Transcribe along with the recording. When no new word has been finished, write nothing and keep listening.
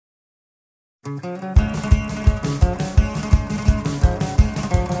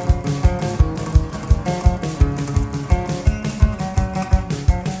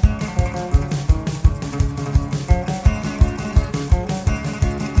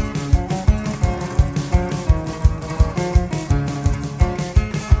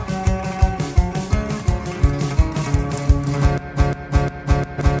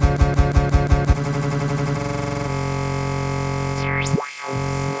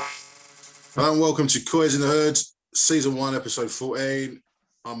Hello and welcome to Coys in the Herd, Season 1, Episode 14.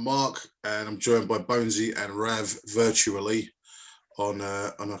 I'm Mark, and I'm joined by Bonesy and Rav virtually on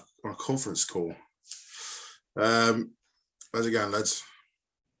a conference call. How's it going, lads?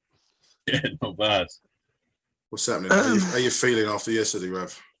 Yeah, not bad. What's happening? How are you feeling after yesterday,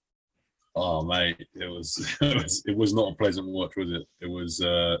 Rav? Oh, mate, it was not a pleasant watch, was it? It was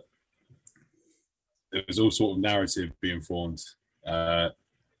all sort of narrative being formed.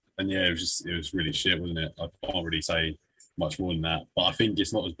 And yeah, it was really shit, wasn't it? I can't really say much more than that. But I think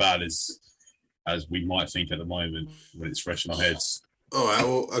it's not as bad as we might think at the moment when it's fresh in our heads. All right,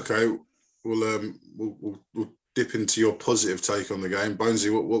 well, okay. We'll dip into your positive take on the game.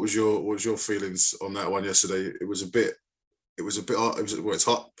 Bonesy, what was your feelings on that one yesterday? It's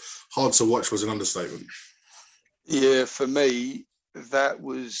hard to watch was an understatement. Yeah, for me, that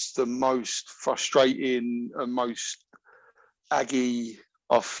was the most frustrating and most aggy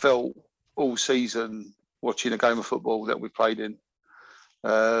I've felt all season watching a game of football that we played in.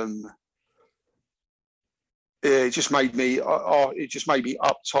 It just made me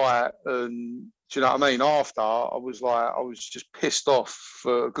uptight, and do you know what I mean? After I was just pissed off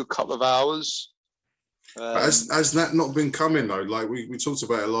for a good couple of hours. Has that not been coming though? Like we talked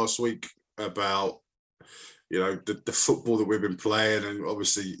about it last week about the football that we've been playing, and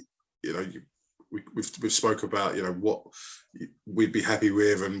obviously we've spoke about what we'd be happy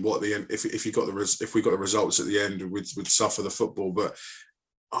with, and what the end if we got the results at the end we'd suffer the football. But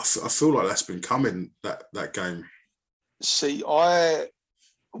I feel like that's been coming, that game. See,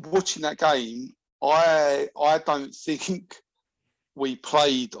 watching that game, I don't think we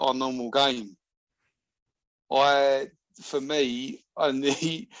played our normal game. For me, and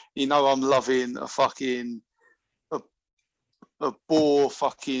I'm loving a bore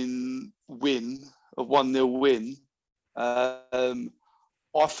fucking win, a 1-0 win.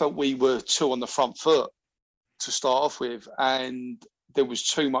 I felt we were too on the front foot to start off with, and there was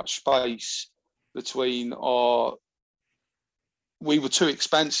too much space between we were too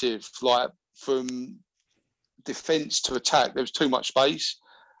expansive, like from defence to attack. There was too much space,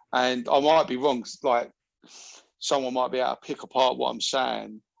 and I might be wrong, like someone might be able to pick apart what I'm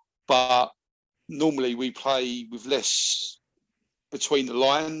saying, but normally we play with less between the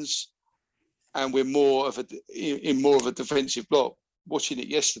lines, and we're more of a defensive block. Watching it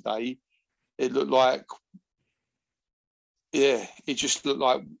yesterday, it looked like, it just looked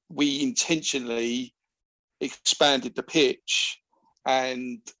like we intentionally expanded the pitch.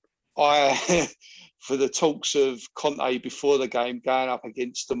 And for the talks of Conte before the game going up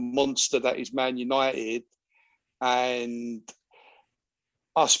against the monster that is Man United, and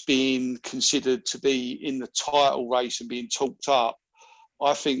us being considered to be in the title race and being talked up,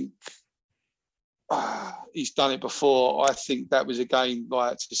 I think he's done it before. I think that was a game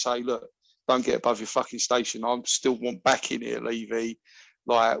like to say, look, don't get above your fucking station. I still want back in here, Levy.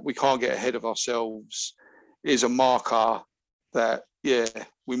 Like, we can't get ahead of ourselves. Here's a marker that,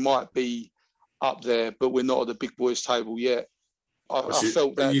 we might be up there, but we're not at the big boys table yet. I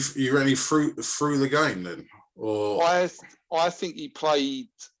felt that. You really through the game then? Or I think he played.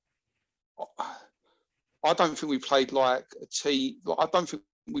 I don't think we played like a team. I don't think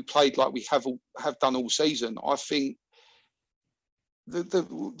we played like we have done all season. I think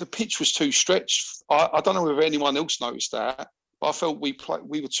the pitch was too stretched. I don't know whether anyone else noticed that, but I felt we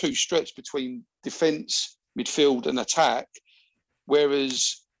were too stretched between defence, midfield, and attack.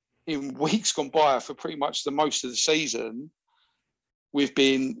 Whereas in weeks gone by, for pretty much the most of the season, we've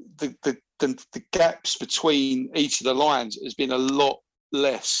been the gaps between each of the lines has been a lot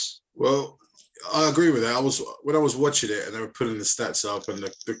less. Well, I agree with that. When I was watching it and they were pulling the stats up, and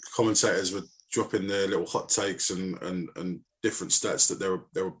the commentators were dropping their little hot takes and different stats that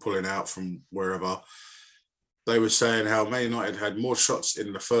they were pulling out from wherever. They were saying how Man United had more shots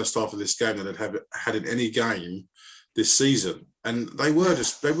in the first half of this game than they'd had in any game this season, and they were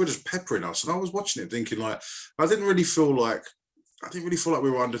just peppering us. And I was watching it thinking, like, I didn't really feel like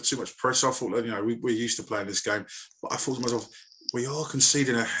we were under too much pressure. I thought, we're used to playing this game, but I thought to myself, we are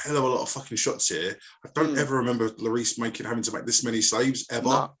conceding a hell of a lot of fucking shots here. I don't ever remember Lloris having to make this many saves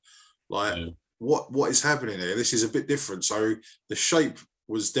ever. No. What is happening here? This is a bit different. So the shape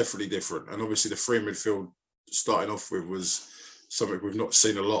was definitely different. And obviously the three in midfield starting off with was something we've not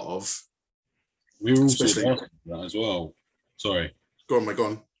seen a lot of. We were also Especially- asking for that as well. Sorry. Go on, mate, go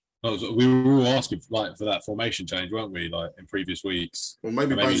on. We were all asking for that formation change, weren't we? Like in previous weeks. Well,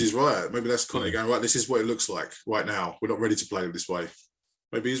 maybe Maybe- Bonesy's right. Maybe that's Conte Yeah. going, right, this is what it looks like right now. We're not ready to play it this way.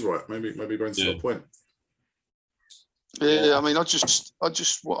 Maybe he's right. Maybe Bonesy's got a point. Yeah, I mean, I just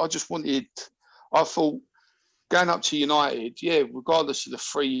wanted. I thought going up to United, yeah, regardless of the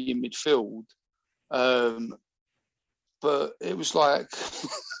three in midfield, but it was like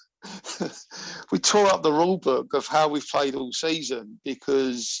we tore up the rule book of how we've played all season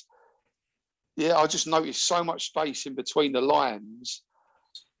because, yeah, I just noticed so much space in between the lines,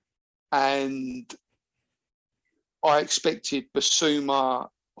 and I expected Basuma,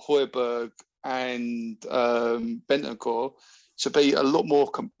 Højbjerg, and Bentancur to be a lot more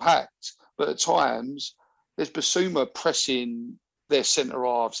compact. But at times, there's Basuma pressing their centre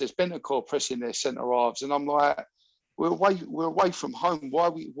halves, there's Bentancur pressing their centre halves, and I'm like, we're away from home. Why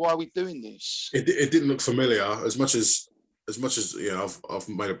are we doing this? It didn't look familiar as much as you know. I've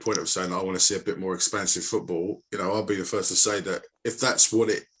made a point of saying I want to see a bit more expansive football. You know, I'll be the first to say that if that's what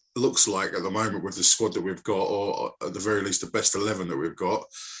it looks like at the moment with the squad that we've got, or at the very least the best 11 that we've got,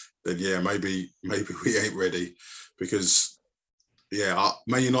 then yeah, maybe we ain't ready because yeah,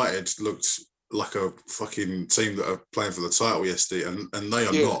 Man United looked like a fucking team that are playing for the title yesterday, and they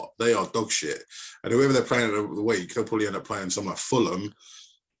are not. They are dog shit. And whoever they're playing of the week, they'll probably end up playing someone like Fulham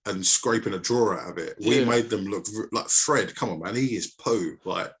and scraping a draw out of it. We made them look like Fred. Come on, man, he is poo.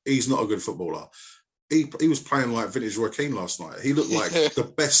 Like he's not a good footballer. He was playing like vintage Roy Keane last night. He looked like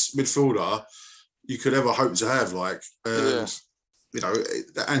the best midfielder you could ever hope to have. Like, you know,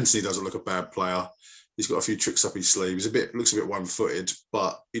 Anthony doesn't look a bad player. He's got a few tricks up his sleeve. Looks a bit one-footed,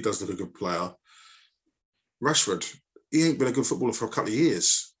 but he does look a good player. Rashford, he ain't been a good footballer for a couple of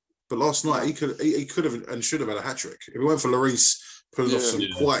years, but last night he could have and should have had a hat trick. If it weren't for Lloris pulling off some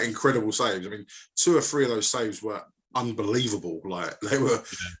quite incredible saves, I mean, 2 or 3 of those saves were unbelievable. Like they were,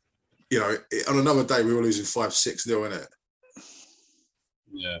 you know, on another day we were losing 5-6-0, innit?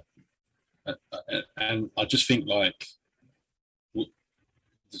 Yeah, and I just think like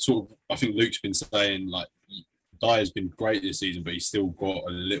I think Luke's been saying like Dyer's been great this season, but he's still got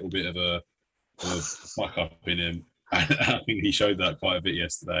a little bit of a fuck up in him, and I think he showed that quite a bit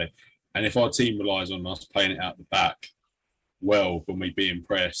yesterday. And if our team relies on us playing it out the back well when we being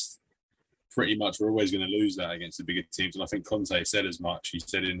pressed, pretty much we're always going to lose that against the bigger teams. And I think Conte said as much. He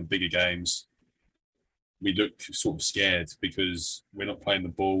said in the bigger games we look sort of scared because we're not playing the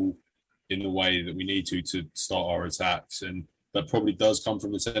ball in the way that we need to start our attacks, and that probably does come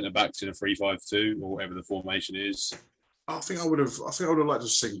from the centre backs in a 3-5-2 or whatever the formation is. I think I would have liked to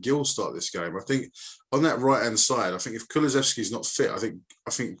see Gill start this game. I think on that right hand side, I think if Kulusevski's not fit, I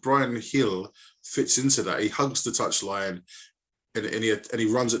think Brian Hill fits into that. He hugs the touchline and he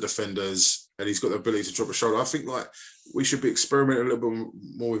runs at defenders and he's got the ability to drop a shoulder. I think like we should be experimenting a little bit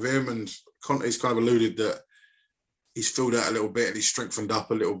more with him. And Conte's kind of alluded that he's filled out a little bit and he's strengthened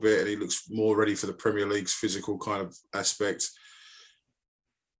up a little bit and he looks more ready for the Premier League's physical kind of aspect.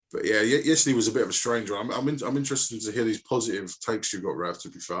 But yeah, yesterday was a bit of a strange one. I'm interested to hear these positive takes you've got, Rav. To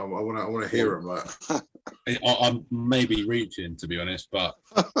be fair, I want to hear them. Like, I'm maybe reaching, to be honest, but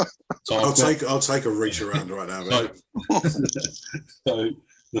so I'll take a reach around right now. So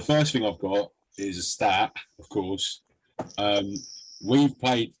the first thing I've got is a stat, of course. We've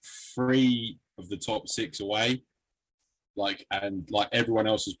played 3 of the top 6 away, and everyone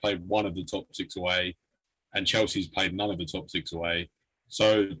else has played 1 of the top 6 away, and Chelsea's played none of the top 6 away.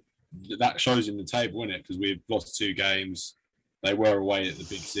 So that shows in the table, isn't it? Because we've lost 2 games. They were away at the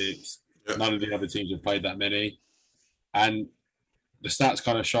Big 6. Yeah. None of the other teams have played that many. And the stats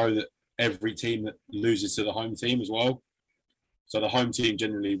kind of show that every team that loses to the home team as well. So the home team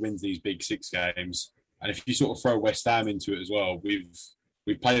generally wins these Big 6 games. And if you sort of throw West Ham into it as well,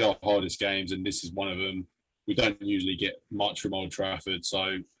 we've played our hardest games, and this is one of them. We don't usually get much from Old Trafford,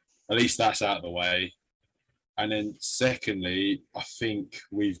 so at least that's out of the way. And then secondly, I think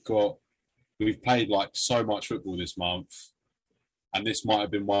we've played like so much football this month, and this might have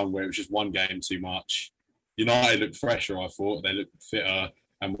been one where it was just one game too much. United looked fresher, I thought. They looked fitter,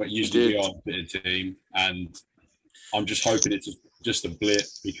 and usually we are a fitter team. And I'm just hoping it's just a blip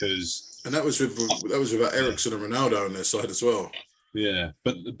because. And that was without Eriksen and Ronaldo on their side as well. Yeah,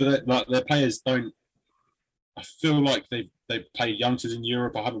 but like their players don't. I feel like they play youngsters in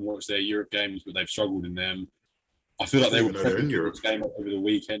Europe. I haven't watched their Europe games, but they've struggled in them. I feel like they were prepping for this game over the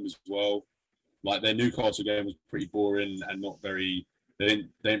weekend as well. Like their Newcastle game was pretty boring and not very. They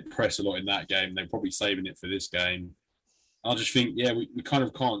didn't press a lot in that game. They're probably saving it for this game. I just think, we kind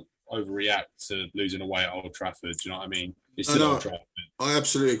of can't overreact to losing away at Old Trafford. Do you know what I mean? It's still Old Trafford. I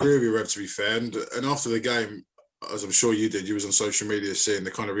absolutely agree with you, Rev, to be fair. And after the game, as I'm sure you did, you was on social media seeing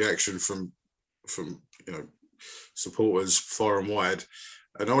the kind of reaction from supporters far and wide.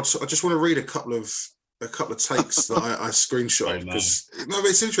 And I just want to read a couple of takes that I screenshotted because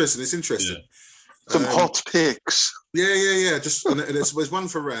it's interesting. It's interesting. Yeah. Some hot picks. Yeah. Just and there's one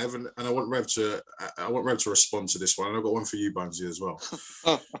for Rev, and I want Rev to respond to this one, and I've got one for you, Bunsey, as well.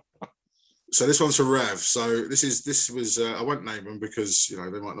 So this one's for Rev. So this was I won't name them because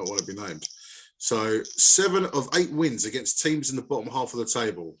they might not want to be named. So 7 of 8 wins against teams in the bottom half of the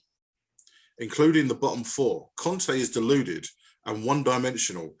table, including the bottom 4. Conte is deluded and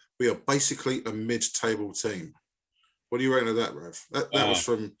one-dimensional. We are basically a mid-table team. What do you reckon of that, Rev? That was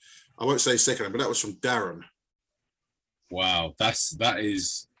from, I won't say second, but that was from Darren. Wow, that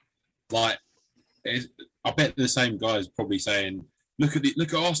is like, I bet the same guy is probably saying, look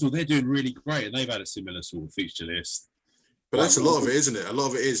at Arsenal, they're doing really great, and they've had a similar sort of fixture list. But that's a lot of it, isn't it? A lot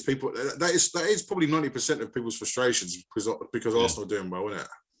of it is people. That is probably 90% of people's frustrations because Arsenal are doing well, isn't it?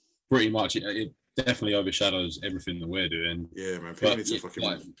 Pretty much, it definitely overshadows everything that we're doing. Yeah, man. People need to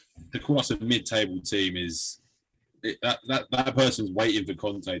fucking. To call us a mid-table team is that person's waiting for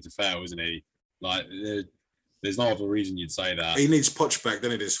Conte to fail, isn't he? Like, there's no other reason you'd say that. He needs Poch back,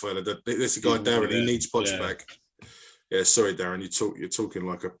 doesn't he? This fella, this guy Darren. He needs Poch back. Yeah, sorry, Darren. You're talking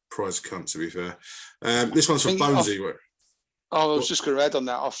like a prize cunt. To be fair, this one's from Bonesy. I was just going to add on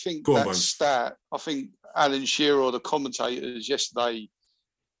that. I think stat. I think Alan Shearer or the commentators yesterday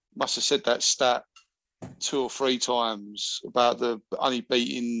must have said that stat 2 or 3 times about the only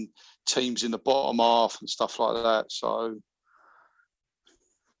beating teams in the bottom half and stuff like that. So,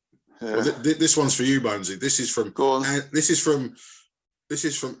 yeah. Well, this one's for you, Bonesy. This is from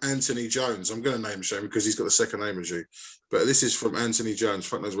Anthony Jones. I'm going to name him because he's got the second name as you. But this is from Anthony Jones.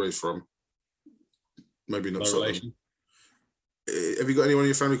 Fuck knows where he's from. Maybe not. No relation. Have you got anyone in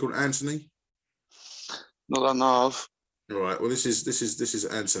your family called Anthony? Not that I know of. All right. Well, this is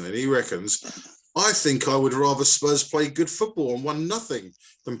Anthony. And he reckons, I think I would rather Spurs play good football and 1-0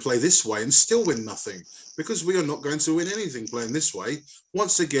 than play this way and still win nothing, because we are not going to win anything playing this way.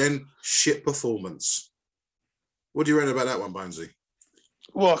 Once again, shit performance. What do you reckon about that one, Bonesy?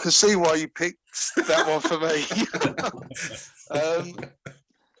 Well, I can see why you picked that one for me.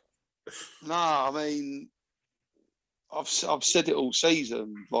 No, I mean, I've said it all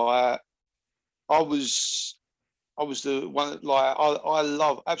season. Like, I was the one. Like,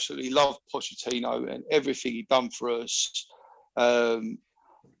 I absolutely love Pochettino and everything he done for us. And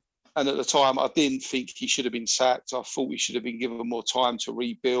at the time, I didn't think he should have been sacked. I thought we should have been given more time to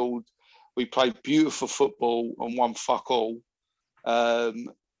rebuild. We played beautiful football and won fuck all.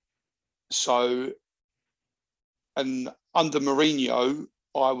 So, and under Mourinho,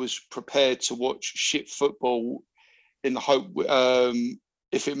 I was prepared to watch shit football in the hope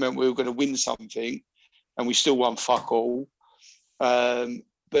if it meant we were going to win something, and we still won fuck all. But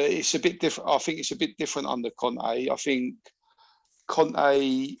it's a bit different. I think it's a bit different under Conte. I think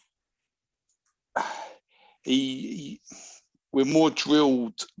Conte, we're more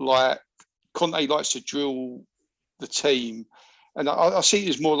drilled. Like, Conte likes to drill the team, and I see it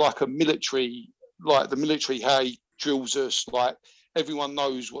as more like a military, like the military, how he drills us. Like, everyone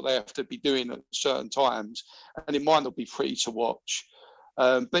knows what they have to be doing at certain times, and it might not be pretty to watch.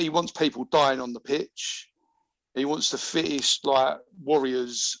 But he wants people dying on the pitch. He wants the fittest, like,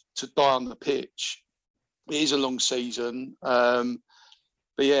 warriors to die on the pitch. It is a long season. But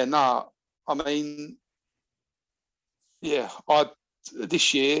yeah, I mean, yeah,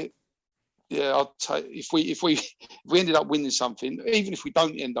 this year, yeah, I'd take, if we ended up winning something, even if we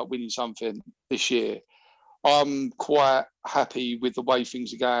don't end up winning something this year, I'm quite happy with the way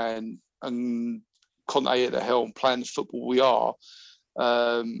things are going and Conte at the helm playing the football we are.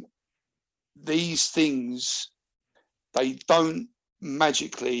 These things, they don't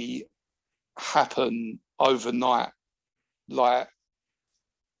magically happen overnight. Like,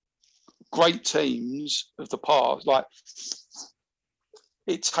 great teams of the past, like,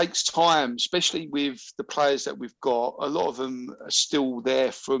 it takes time, especially with the players that we've got. A lot of them are still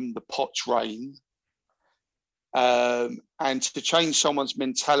there from the Poch reign. And to change someone's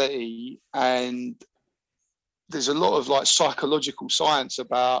mentality, and there's a lot of, like, psychological science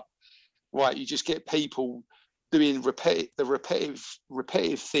about, right, you just get people doing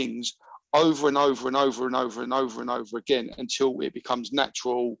repetitive things over and over and over and over and over and over again until it becomes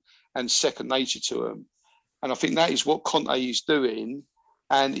natural and second nature to them. And I think that is what Conte is doing,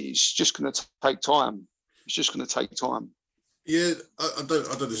 and it's just going to take time. It's just going to take time. Yeah, I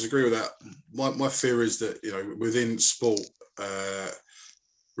don't disagree with that. My fear is that, you know, within sport,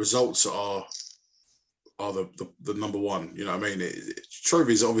 results are the number one. You know what I mean?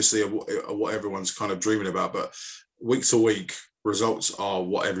 Trophies obviously are what everyone's kind of dreaming about, but week to week, results are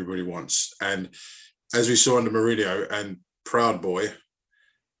what everybody wants. And as we saw under Mourinho and Proud Boy,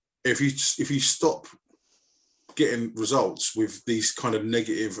 if you stop getting results with these kind of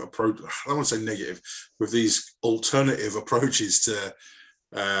negative approach, I don't want to say negative, with these alternative approaches to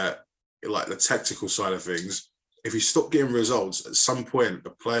like the tactical side of things, if you stop getting results, at some point the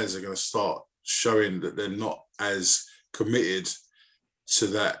players are going to start showing that they're not as committed to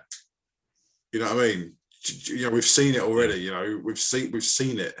that. You know what I mean? You know, we've seen it already. You know, we've seen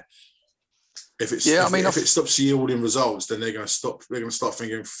it. If it stops yielding results, then they're going to stop. They're going to start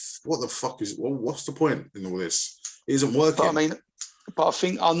thinking, "What the fuck is? What's the point in all this? It isn't working." But I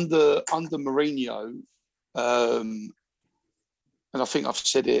think under Mourinho, and I think I've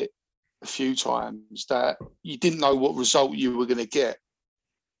said it a few times, that you didn't know what result you were going to get.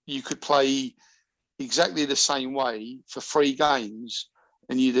 You could play exactly the same way for 3 games,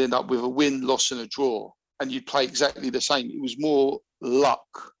 and you'd end up with a win, loss, and a draw, and you'd play exactly the same. It was more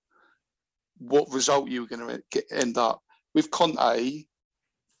luck what result you were going to end up with. Conte,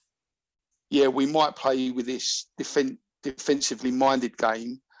 yeah, we might play with this defensively minded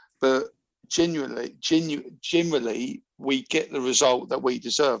game, but generally, we get the result that we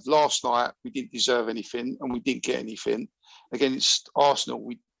deserve. Last night, we didn't deserve anything, and we didn't get anything. Against Arsenal,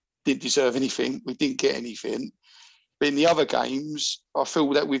 we didn't deserve anything. We didn't get anything. But in the other games, I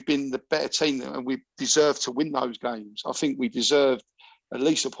feel that we've been the better team, and we deserve to win those games. I think we deserved at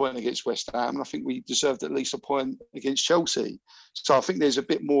least a point against West Ham, and I think we deserved at least a point against Chelsea. So I think there's a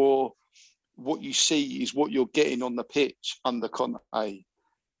bit more, what you see is what you're getting on the pitch under Conte,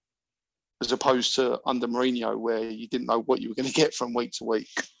 as opposed to under Mourinho, where you didn't know what you were going to get from week to week.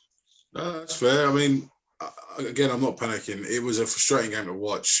 No, that's fair. I mean, again, I'm not panicking. It was a frustrating game to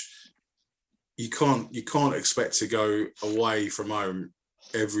watch. You can't expect to go away from home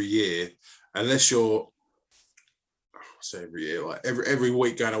every year unless you're, say every year, like every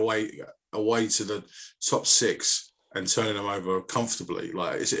week going away to the top 6 and turning them over comfortably.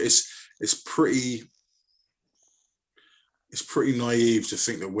 Like it's pretty naive to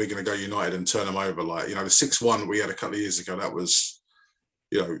think that we're going to go United and turn them over. Like, you know, the 6-1 we had a couple of years ago, that was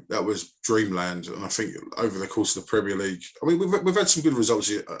dreamland. And I think over the course of the Premier League, I mean, we've had some good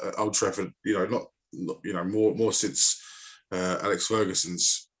results at Old Trafford. You know, not you know, more since Alex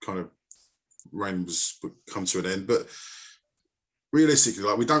Ferguson's kind of reign was come to an end. But realistically,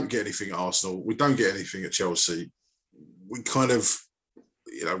 like, we don't get anything at Arsenal, we don't get anything at Chelsea. We kind of,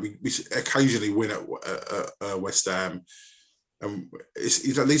 you know, we occasionally win at West Ham, and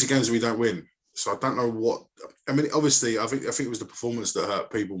these are games we don't win. So I don't know what. I mean, obviously, I think it was the performance that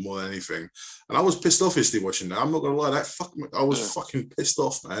hurt people more than anything. And I was pissed off yesterday watching that. I'm not gonna lie, I was fucking pissed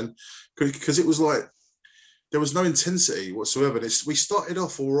off, man, because it was like there was no intensity whatsoever. We started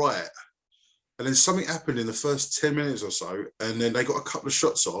off all right, and then something happened in the first 10 minutes or so, and then they got a couple of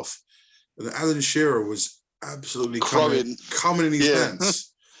shots off, and then Alan Shearer was absolutely coming in his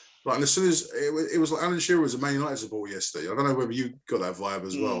pants. Like, and as soon as it was like Alan Shearer was a Man United supporter yesterday. I don't know whether you got that vibe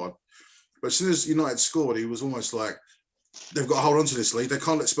as well. But as soon as United scored, he was almost like, they've got to hold on to this lead. They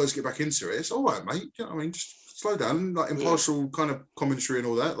can't let Spurs get back into it. It's all right, mate. You know what I mean? Just slow down. Like, impartial kind of commentary and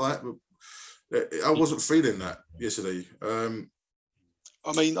all that. Like, I wasn't feeling that yesterday.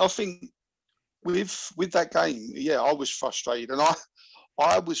 I mean, I think with that game, yeah, I was frustrated. And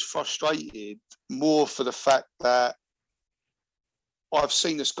I was frustrated more for the fact that I've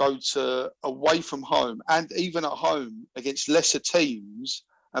seen us go to away from home and even at home against lesser teams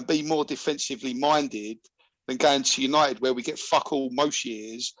and be more defensively minded than going to United, where we get fuck all most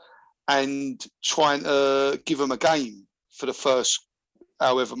years, and trying to give them a game for the first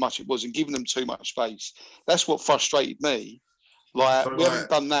however much it was and giving them too much space. That's what frustrated me. Like, so, we haven't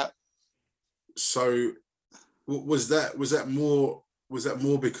done that. So was that more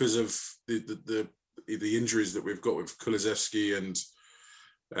because of the injuries that we've got with Kulusevski and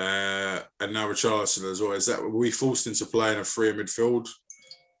now Richarlison as well? Were we forced into playing a 3 in midfield?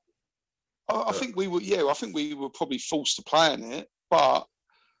 I think we were. Yeah, I think we were probably forced to play in it. But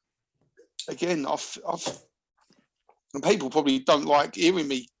again, and people probably don't like hearing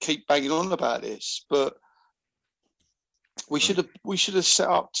me keep banging on about this, but we should have set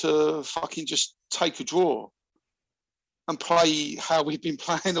up to fucking just take a draw and play how we've been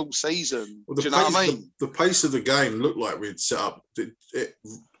playing all season. Well, do you know what I mean? The pace of the game looked like we'd set up. It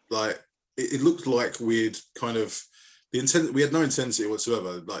looked like we'd kind of we had no intensity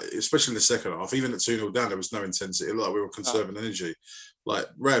whatsoever. Like especially in the second half, even at 2-0 down, there was no intensity. Like we were conserving energy. Like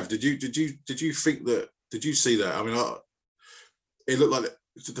Rav, did you think that? Did you see that? I mean, it looked like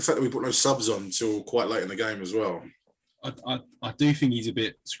the fact that we put no subs on until quite late in the game as well. I do think he's a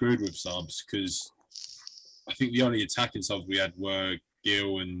bit screwed with subs because I think the only attacking subs we had were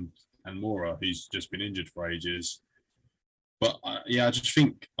Gill and Mora, who's just been injured for ages. But I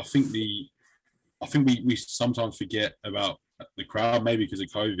think we sometimes forget about the crowd, maybe because of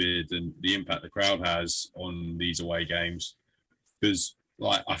COVID and the impact the crowd has on these away games. Because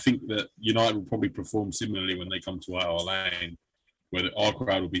I think that United will probably perform similarly when they come to our lane, where our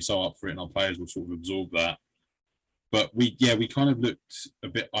crowd will be so up for it and our players will sort of absorb that. But we kind of looked a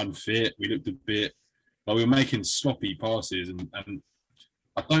bit unfit. We looked a bit like we were making sloppy passes, and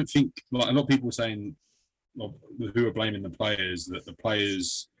I don't think a lot of people were saying, who are blaming the players, that the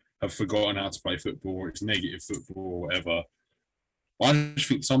players have forgotten how to play football, or it's negative football or whatever. I just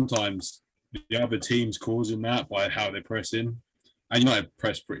think sometimes the other team's causing that by how they're pressing. And United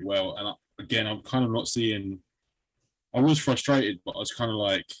pressed pretty well. And again, I'm kind of not seeing. I was frustrated, but I was kind of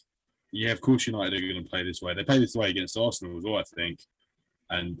like, yeah, of course United are going to play this way. They played this way against Arsenal as well, I think.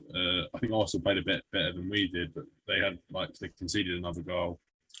 And I think Arsenal played a bit better than we did, but they conceded another goal.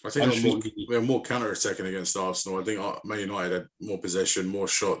 I think we were more counter-attacking against Arsenal. I think Man United had more possession, more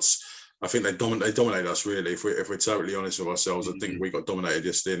shots. I think they dominated us, really. If we're totally honest with ourselves, I think we got dominated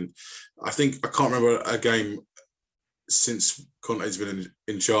just in. I can't remember a game since Conte's been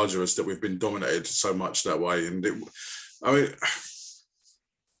in charge of us that we've been dominated so much that way. And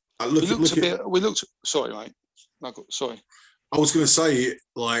sorry, mate. Sorry. I was going to say,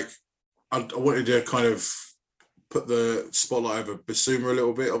 like, I wanted to kind of put the spotlight over Bissouma a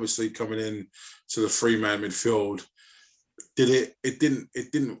little bit. Obviously, coming in to the 3-man midfield, it didn't.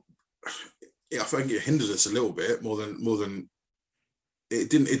 I think it hindered us a little bit more than it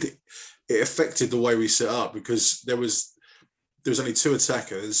didn't. It affected the way we set up because there was only 2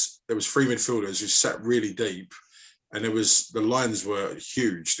 attackers. There was 3 midfielders who sat really deep. And the lines were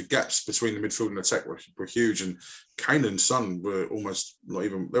huge. The gaps between the midfield and attack were huge. And Kane and Son were almost not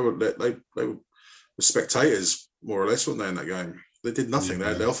even. They were spectators more or less, weren't they, in that game? They did nothing.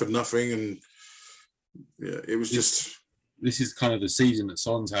 Yeah. They offered nothing, and it was just. This is kind of the season that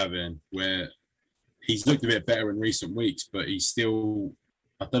Son's having, where he's looked a bit better in recent weeks, but he's still.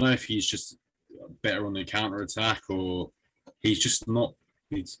 I don't know if he's just better on the counter attack or he's just not.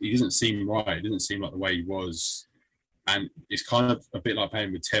 He doesn't seem right. It doesn't seem like the way he was. And it's kind of a bit like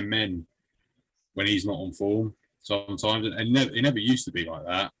playing with 10 men when he's not on form sometimes. And he never used to be like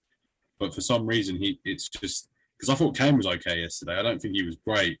that. But for some reason, it's just... Because I thought Kane was okay yesterday. I don't think he was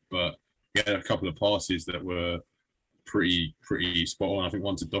great, but he had a couple of passes that were pretty spot on. I think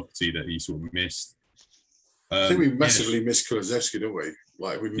one to Doherty that he sort of missed. I think we massively missed Kulusevski, didn't we?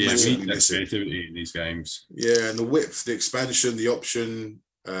 Like we massively missed creativity in these games. Yeah, and the width, the expansion, the option.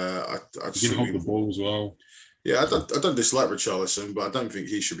 I just didn't hold the ball as well. Yeah, I don't dislike Richarlison, but I don't think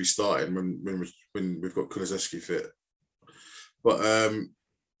he should be starting when we've got Kulusevski fit. But I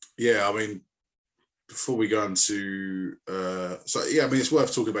mean, before we go into it's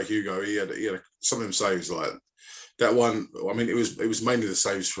worth talking about Hugo. He had some of them saves like that one. I mean, it was mainly the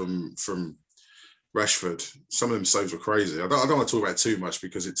saves from Rashford. Some of them saves were crazy. I don't want to talk about it too much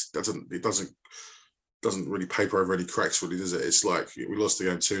because it doesn't really paper over any cracks, really, does it? It's like we lost the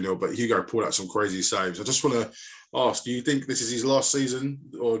game 2-0, but Hugo pulled out some crazy saves. I just want to ask, do you think this is his last season,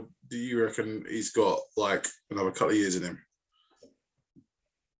 or do you reckon he's got like another couple of years in him?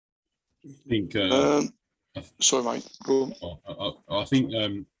 I think. Sorry, mate. Go on. I think.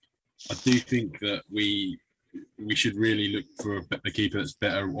 I do think that we should really look for a keeper that's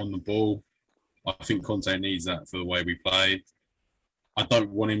better on the ball. I think Conte needs that for the way we play. I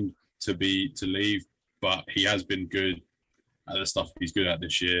don't want him to leave, but he has been good at the stuff he's good at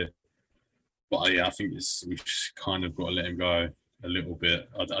this year. But I think we've just kind of got to let him go a little bit.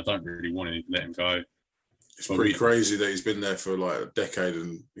 I don't really want to let him go. It's pretty crazy that he's been there for like a decade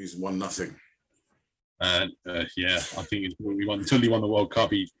and he's won nothing. I think until he won the World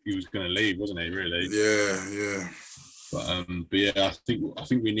Cup, he was going to leave, wasn't he? Really? Yeah. But yeah, I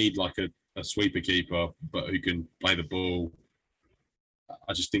think we need like a sweeper keeper, but who can play the ball.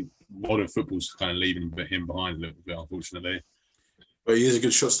 I just think modern football's kind of leaving him behind a little bit, unfortunately. But he is a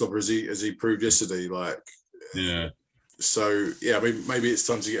good shot stopper, as he proved yesterday. Like, yeah. So yeah, I mean, maybe it's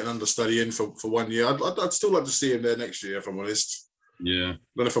time to get an understudy in for 1 year. I'd still like to see him there next year, if I'm honest. Yeah. I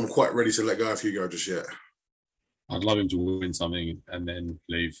don't know if I'm quite ready to let go of Hugo just yet. I'd love him to win something and then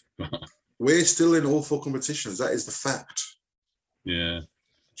leave. We're still in all 4 competitions. That is the fact. Yeah.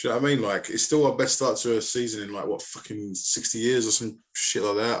 Do you know what I mean? Like, it's still our best start to a season in like what fucking 60 years or some shit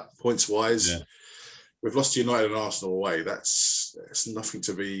like that, points wise. Yeah. We've lost to United and Arsenal away. That's nothing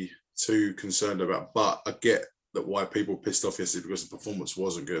to be too concerned about. But I get that why people were pissed off yesterday, because the performance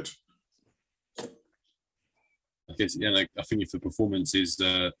wasn't good. I guess, yeah, like, I think if the performance is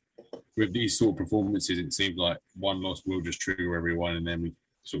with these sort of performances, it seems like one loss will just trigger everyone, and then we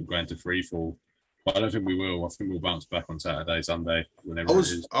sort of go into free fall. But I don't think we will. I think we'll bounce back on Saturday, Sunday, whenever it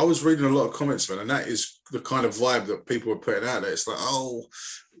is. I was reading a lot of comments, man, and that is the kind of vibe that people are putting out there. It's like, oh,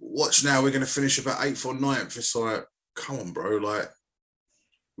 watch now, we're going to finish about 8th or 9th. It's like, come on, bro. Like,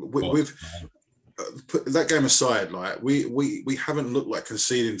 we've put that game aside. Like, we haven't looked like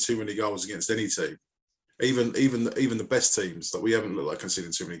conceding too many goals against any team. Even the best teams, that we haven't looked like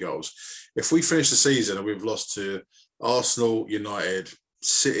conceding too many goals. If we finish the season and we've lost to Arsenal, United,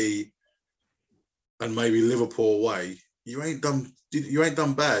 City, and maybe Liverpool away, you ain't done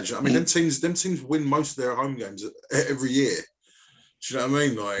bad. I mean, them teams win most of their home games every year. Do you know what I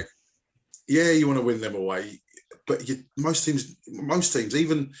mean? Like, yeah, you want to win them away, but most teams,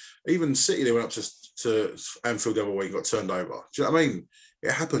 even City, they went up to Anfield the other week and got turned over. Do you know what I mean?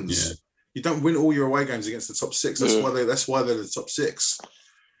 It happens. Yeah. You don't win all your away games against the top six. That's why they're the top six.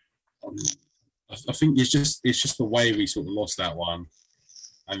 I think it's just the way we sort of lost that one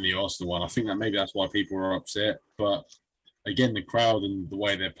and the Arsenal one. I think that maybe that's why people are upset. But again, the crowd and the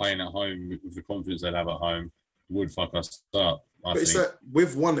way they're playing at home with the confidence they'd have at home would fuck us up. I think. It's that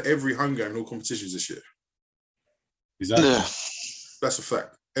we've won every home game in all competitions this year. Exactly. Yeah. That's a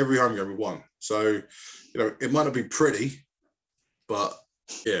fact. Every home game we've won. So, it might not be pretty, but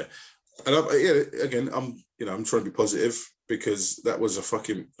yeah. And I'm trying to be positive, because that was a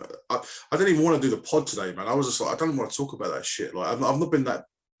fucking. I didn't even want to do the pod today, man. I was just like, I don't want to talk about that shit. Like, I've not been that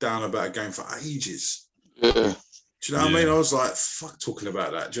down about a game for ages. Yeah. Do you know what I mean? I was like, fuck talking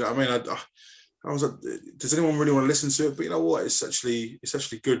about that. Do you know what I mean? I was like, does anyone really want to listen to it? But you know what? It's actually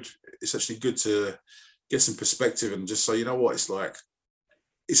good. It's actually good to get some perspective and just say, you know what? It's like,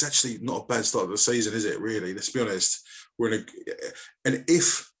 it's actually not a bad start of the season, is it? Really? Let's be honest. And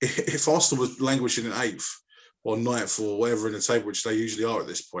if Arsenal was languishing in 8th or 9th or whatever in the table, which they usually are at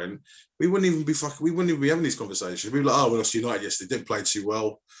this point, we wouldn't even be having these conversations. We'd be like, oh, we lost United yesterday, didn't play too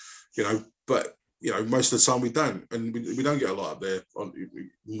well, but most of the time we don't, and we don't get a lot up there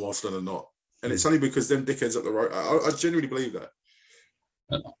more often than not. And it's only because them dickheads up the road. I genuinely believe that.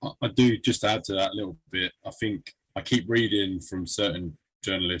 I do, just add to that a little bit. I think I keep reading from certain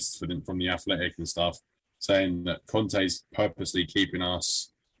journalists from the Athletic and stuff, saying that Conte's purposely keeping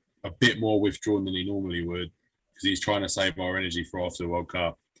us a bit more withdrawn than he normally would, because he's trying to save our energy for after the World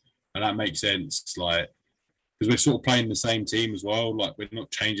Cup. And that makes sense, like, because we're sort of playing the same team as well. Like, we're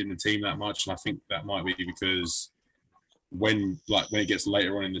not changing the team that much. And I think that might be because when it gets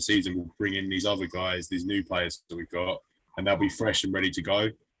later on in the season, we'll bring in these other guys, these new players that we've got, and they'll be fresh and ready to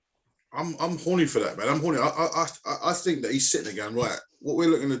go. I'm horny for that, man. I'm horny. I think that he's sitting there going, right, what we're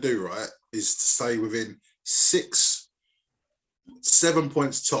looking to do, right, is to stay within 7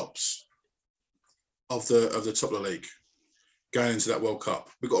 points tops of the top of the league going into that World Cup.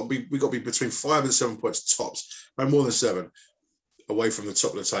 We got to be between 5 and 7 points tops, no more than 7, away from the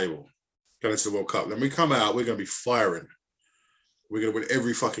top of the table going into the World Cup. Then we come out, we're going to be firing. We're going to win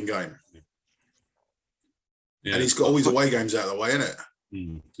every fucking game. Yeah. And he's got all his away games out of the way, innit?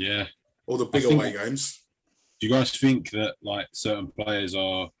 Yeah. All the big away games. Do you guys think that like certain players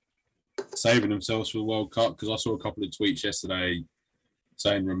are saving themselves for the World Cup? Because I saw a couple of tweets yesterday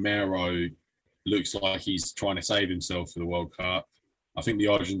saying Romero looks like he's trying to save himself for the World Cup. I think the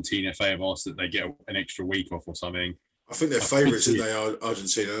Argentine FA have asked that they get an extra week off or something. I think they're favourites in the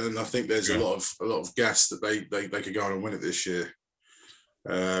Argentina, and I think there's a lot of gas that they could go on and win it this year.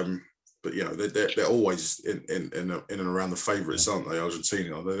 But they're always in and around the favourites, aren't they?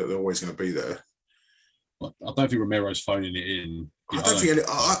 Argentina, they're always going to be there. I don't think Romero's phoning it in.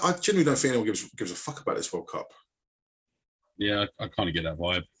 I genuinely don't think anyone gives a fuck about this World Cup. Yeah, I kind of get that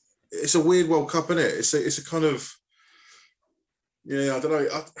vibe. It's a weird World Cup, isn't it? It's a kind of, I don't know.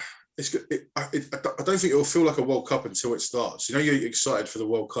 I don't think it'll feel like a World Cup until it starts. You're excited for the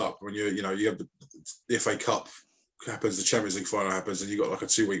World Cup when you have the FA Cup happens, the Champions League final happens, and you got like a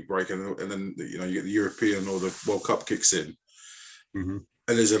 2-week break, and then you get the European or the World Cup kicks in, and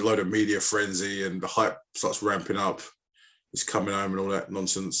there's a load of media frenzy, and the hype starts ramping up. It's coming home and all that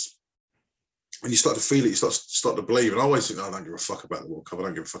nonsense, and you start to feel it. You start to believe. And I always think, I don't give a fuck about the World Cup. I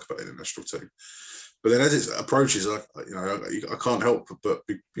don't give a fuck about the international team. But then as it approaches, I can't help but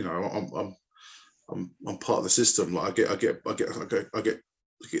be, I'm part of the system. Like I get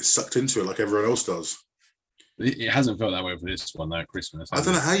sucked into it like everyone else does. It hasn't felt that way for this one though. At Christmas. I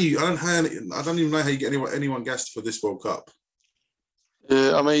don't know how you. I don't even know how you get anyone gassed for this World Cup.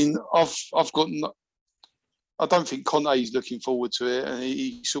 Yeah, I mean, I've got. I don't think Conte's looking forward to it, and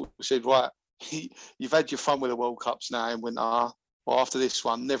he sort of said, "Right, you've had your fun with the World Cups now in winter. Well, after this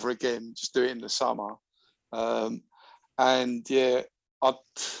one, never again. Just do it in the summer." And yeah, I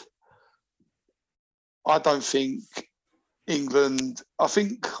don't think England. I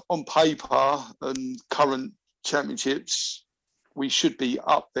think on paper and current championships, we should be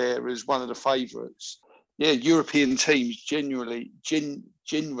up there as one of the favourites. Yeah, European teams generally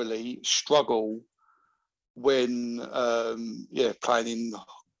struggle when playing in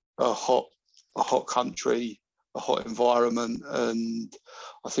a hot country, a hot environment, and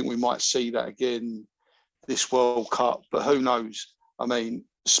I think we might see that again this World Cup. But who knows? I mean,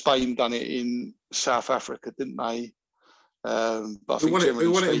 Spain done it in South Africa, didn't they? But I think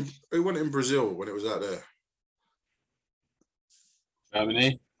who won it in Brazil when it was out there?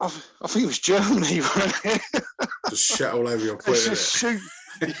 Germany. I think it was Germany. Just shat all over your plate.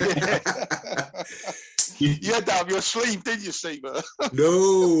 Yeah. You had that up your sleeve, didn't you, Steve?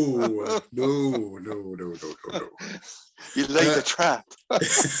 No. You laid the trap.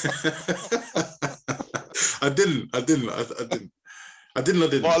 I didn't.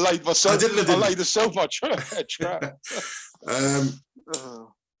 Well, I laid myself. I laid myself my trap.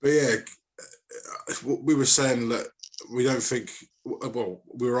 But yeah, we were saying that we don't think. Well,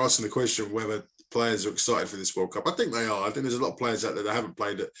 we were asking the question whether players are excited for this World Cup. I think they are. I think there's a lot of players out there that haven't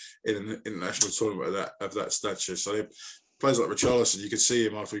played it in an international tournament of that stature. So players like Richarlison, you could see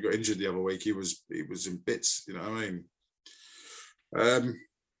him after he got injured the other week. He was in bits. You know what I mean?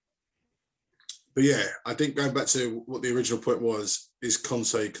 But yeah, I think going back to what the original point was, is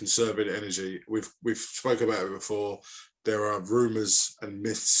Conte conserving energy? We've spoken about it before. There are rumours and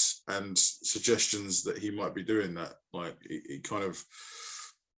myths and suggestions that he might be doing that. Like he kind of,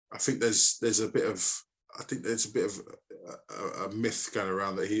 I think there's a bit of a myth going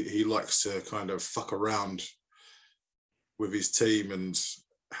around that he likes to kind of fuck around with his team and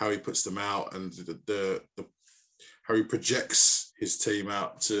how he puts them out and the how he projects his team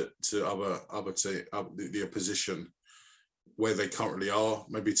out to the opposition where they currently are,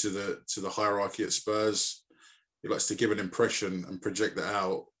 maybe to the hierarchy at Spurs. He likes to give an impression and project that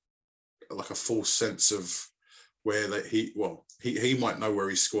out, like a false sense of where he might know where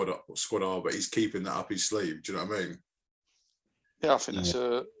his squad are, but he's keeping that up his sleeve. Do you know what I mean? Yeah, I think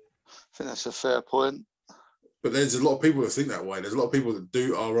that's a fair point. But there's a lot of people that think that way. There's a lot of people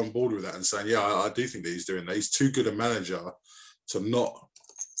that are on board with that and saying, yeah, I do think that he's doing that. He's too good a manager to not.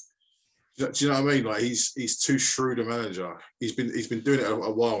 Do you know what I mean? Like he's too shrewd a manager. He's been doing it a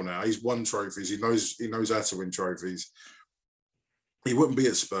while now. He's won trophies. He knows how to win trophies. He wouldn't be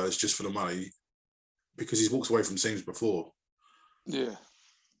at Spurs just for the money because he's walked away from teams before. Yeah,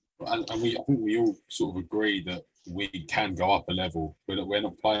 and I think we all sort of agree that we can go up a level. We're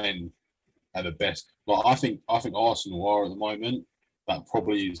not playing at the best. Like I think Arsenal are at the moment. That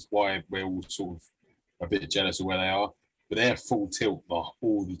probably is why we're all sort of a bit jealous of where they are. But they're full tilt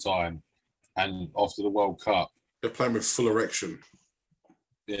all the time. And after the World Cup, they're playing with full erection.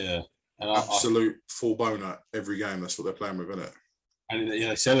 Yeah, and absolute full boner every game. That's what they're playing with, isn't it? And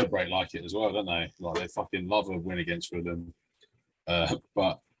they celebrate like it as well, don't they? Like they fucking love a win against Fulham.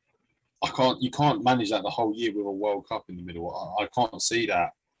 But you can't manage that the whole year with a World Cup in the middle. I can't see that.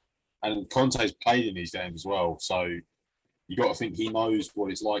 And Conte's played in these games as well, so you got to think he knows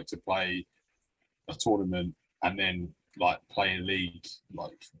what it's like to play a tournament and then like play a league,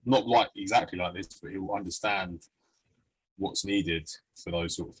 like not like exactly like this, but he'll understand what's needed for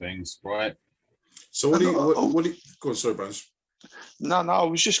those sort of things, right? So what do you go on, sorry, Bones. No, I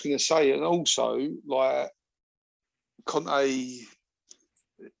was just going to say, and also like Conte,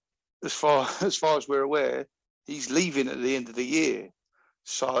 as far as we're aware, he's leaving at the end of the year.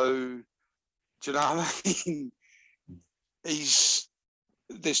 So, do you know what I mean?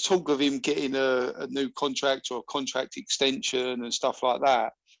 There's talk of him getting a new contract or a contract extension and stuff like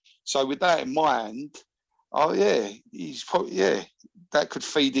that. So, with that in mind, he's probably that could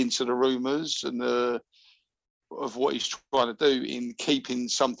feed into the rumours and of what he's trying to do in keeping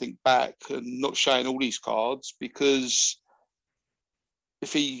something back and not showing all these cards, because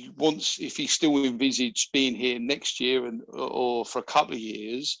if he still envisaged being here next year or for a couple of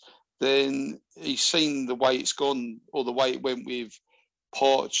years, then he's seen the way it's gone or the way it went with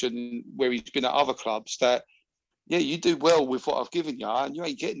Poch and where he's been at other clubs, that you do well with what I've given you and you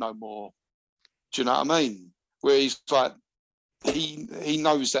ain't getting no more. Do you know what I mean? Where he's like, he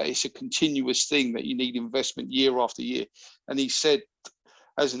knows that it's a continuous thing, that you need investment year after year. And he said,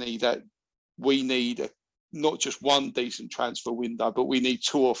 hasn't he, that we need not just one decent transfer window, but we need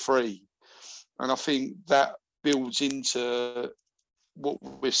 2 or 3. And I think that builds into what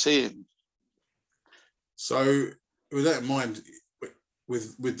we're seeing. So with that in mind,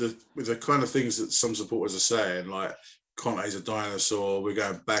 with the kind of things that some supporters are saying, like Conte's a dinosaur, we're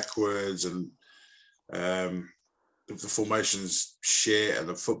going backwards, and the formation's shit, and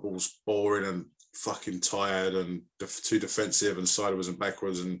the football's boring and fucking tired, and too defensive, and sideways and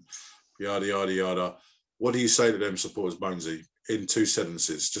backwards, and yada yada yada. What do you say to them supporters, Bonesy, in 2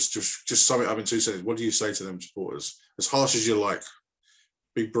 sentences? Just sum it up in 2 sentences. What do you say to them supporters? As harsh as you like.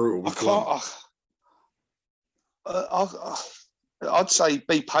 Be brutal. Be blunt. I'd say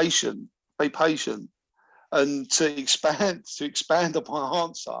be patient. Be patient. And to expand upon my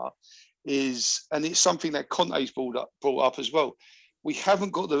answer is, and it's something that Conte's brought up as well. We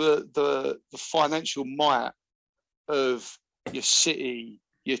haven't got the financial might of your City,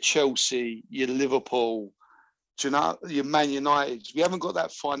 your Chelsea, your Liverpool, your Man United. We haven't got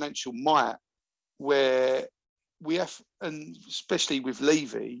that financial might where we have, and especially with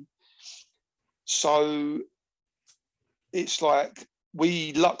Levy. So it's like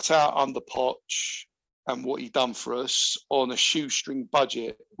we lucked out under Poch and what he done for us on a shoestring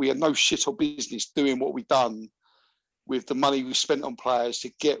budget. We had no shit or business doing what we done with the money we spent on players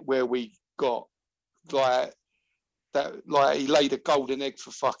to get where we got. Like he laid a golden egg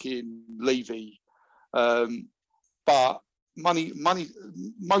for fucking Levy. But money,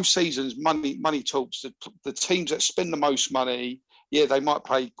 most seasons, money talks. The teams that spend the most money, yeah, they might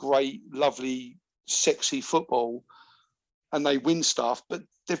play great, lovely, sexy football and they win stuff, but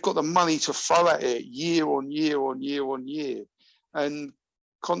they've got the money to throw at it year on year on year on year. And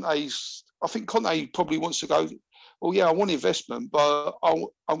I think Conte probably wants to go, well, yeah, I want investment, but I'm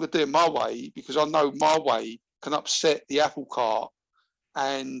going to do it my way, because I know my way can upset the apple cart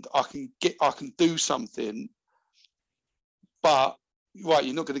and I can do something. But right,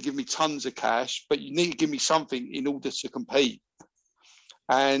 you're not going to give me tons of cash, but you need to give me something in order to compete.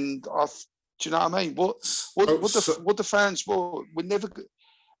 And do you know what I mean? What the fans want? We're never,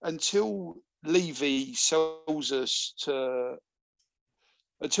 until Levy sells us to,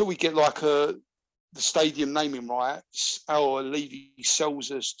 until we get like the stadium naming rights, or Levy sells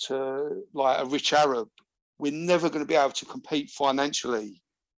us to like a rich Arab, we're never going to be able to compete financially.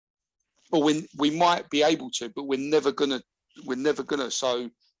 Or we might be able to, but we're never gonna. So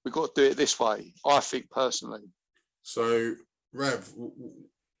we've got to do it this way, I think, personally. So, Rev,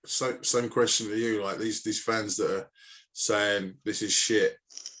 same question to you. Like these fans that are saying this is shit,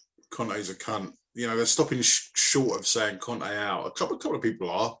 Conte's a cunt. You know, they're stopping short of saying Conte out. A couple of people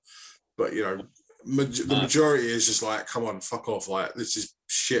are, but you know, the majority is just like, come on, fuck off. Like, this is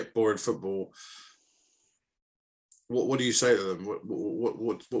shit, boring football. What do you say to them?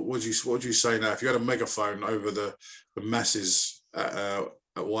 What do you say now? If you had a megaphone over the masses at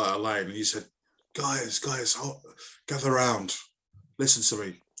White Hart Lane and you said, guys, gather around, listen to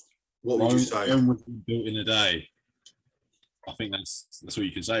me, what would you say? Rome was built in a day. I think that's what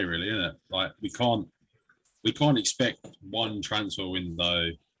you can say, really, isn't it? Like we can't expect one transfer window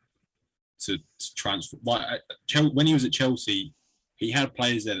to transfer. Like, when he was at Chelsea, he had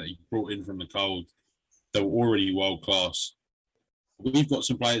players there that he brought in from the cold. They were already world class. We've got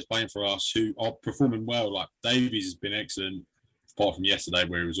some players playing for us who are performing well. Like Davies has been excellent, apart from yesterday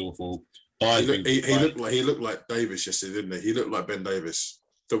where he was awful. He looked like Davis yesterday, didn't he? He looked like Ben Davis.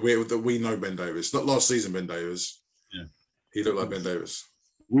 That we know Ben Davis. Not last season Ben Davis. Yeah. He looked like Ben Davis.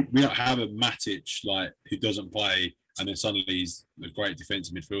 We don't have a Matic like who doesn't play and then suddenly he's a great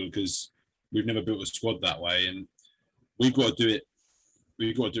defensive midfielder, because we've never built a squad that way, and we've got to do it.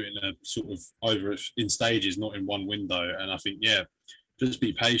 We've got to do it in a sort of in stages, not in one window. And I think, yeah, just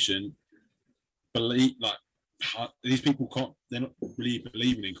be patient. Believe, like, these people they're not really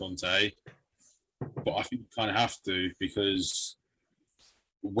believing in Conte, but I think we kind of have to, because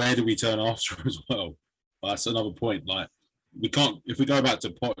where do we turn after as well? That's another point. Like, we can't, if we go back to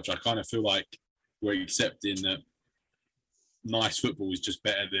Poch, I kind of feel like we're accepting that nice football is just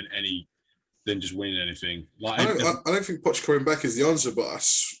better than just winning anything. Like, I don't think Poch coming back is the answer, but I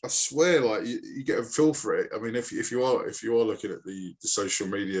swear, like you get a feel for it. I mean, if you are looking at the social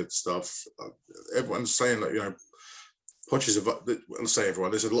media stuff, everyone's saying, like, you know, Poch is let's say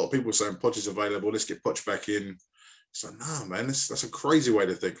everyone. There's a lot of people saying Poch is available. Let's get Poch back in. It's like, nah, man, that's a crazy way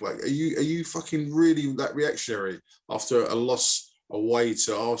to think. Like, are you fucking really that reactionary after a loss away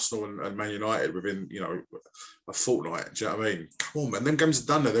to Arsenal and Man United within, you know, a fortnight? Do you know what I mean? Come on, man. Them games are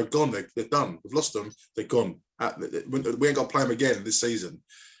done now. They're gone. They're done. We've lost them. They're gone. We ain't got to play them again this season.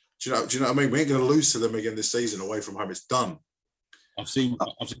 Do you know what I mean? We ain't going to lose to them again this season away from home. It's done. I've seen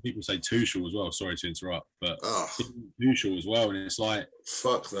people say Tuchel as well. Sorry to interrupt, but Tuchel as well, and it's like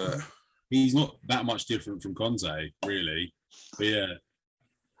fuck that. He's not that much different from Conte, really. But yeah,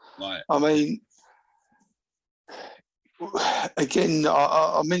 like I mean, again,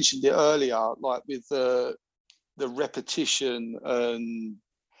 I mentioned it earlier, like with the repetition and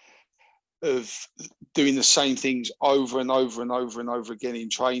of doing the same things over and over and over and over again in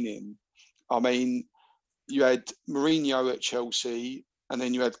training. I mean, you had Mourinho at Chelsea, and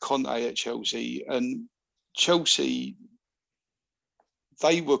then you had Conte at Chelsea, and Chelsea,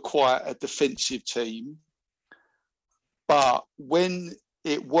 they were quite a defensive team, but when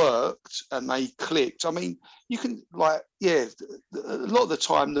it worked and they clicked, I mean, you can a lot of the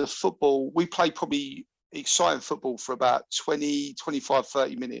time the football, we play probably exciting football for about 20, 25,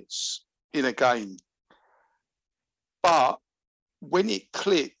 30 minutes in a game. But when it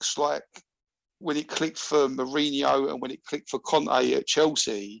clicks, like when it clicked for Mourinho and when it clicked for Conte at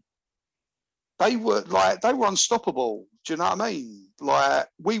Chelsea, they were unstoppable. Do you know what I mean? Like,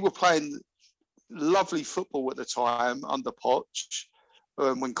 we were playing lovely football at the time under Poch,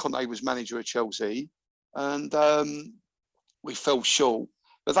 when Conte was manager at Chelsea, and we fell short.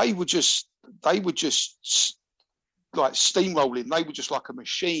 But they were just like steamrolling. They were just like a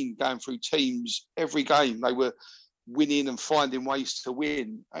machine going through teams every game. They were winning and finding ways to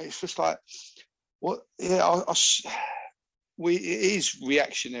win. It's just like, what? Yeah, it is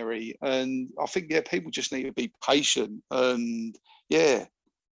reactionary, and I think people just need to be patient. And yeah,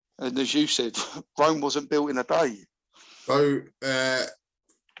 and as you said, Rome wasn't built in a day. So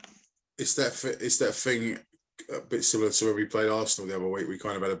it's that thing a bit similar to when we played Arsenal the other week. We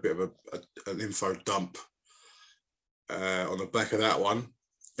kind of had a bit of an info dump on the back of that one.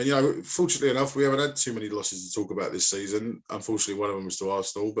 And, fortunately enough, we haven't had too many losses to talk about this season. Unfortunately, one of them was to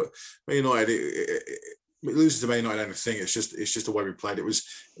Arsenal. But Man United, it loses to Man United ain't a thing. It's just the way we played. There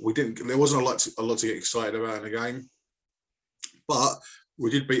wasn't a lot to get excited about in the game. But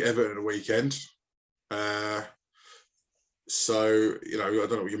we did beat Everton at the weekend. So, I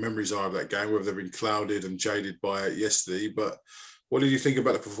don't know what your memories are of that game, whether they've been clouded and jaded by it yesterday. But what did you think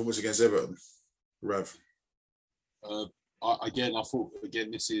about the performance against Everton, Rav? I thought,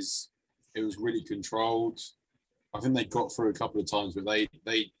 it was really controlled. I think they got through a couple of times, but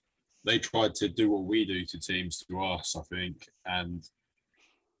they tried to do what we do to teams, to us, I think. And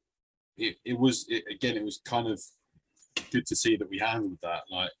it was kind of good to see that we handled that.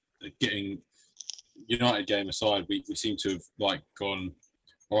 Like, getting United game aside, we seem to have gone,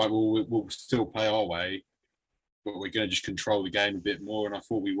 all right, well, we'll still play our way, but we're going to just control the game a bit more. And I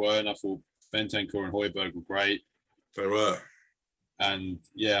thought we were, and I thought Bentancur and Højbjerg were great. They were. And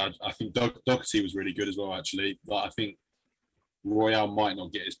yeah, I think Doherty was really good as well, actually. But I think Royale might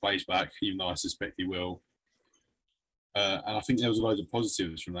not get his place back, even though I suspect he will. And I think there was loads of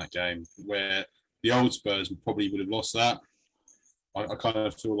positives from that game, where the old Spurs probably would have lost that. I kind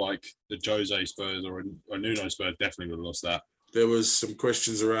of feel like the Jose Spurs or Nuno Spurs definitely would have lost that. There was some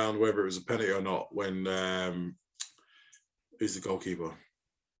questions around whether it was a penalty or not when who's the goalkeeper?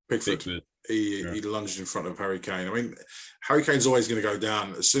 Pickford. He lunged in front of Harry Kane. I mean, Harry Kane's always going to go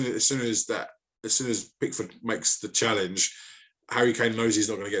down as soon as Pickford makes the challenge. Harry Kane knows he's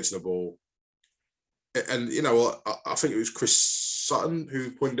not going to get to the ball. And you know what? I think it was Chris Sutton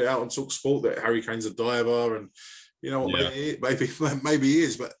who pointed it out on TalkSport that Harry Kane's a diver, and you know what? Yeah. Maybe he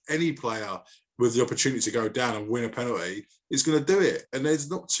is. But any player with the opportunity to go down and win a penalty is going to do it. And there's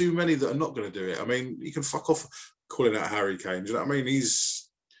not too many that are not going to do it. I mean, you can fuck off calling out Harry Kane. Do you know what I mean? It's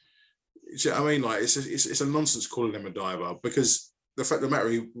a nonsense calling him a diver, because the fact of the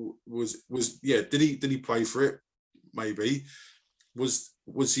matter was did he play for it? Maybe. Was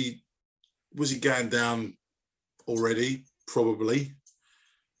he going down already? Probably.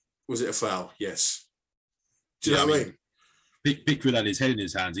 Was it a foul? Yes. Do you know what I mean? Pickford had his head in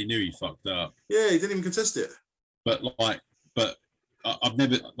his hands. He knew he fucked up. Yeah, he didn't even contest it. But I've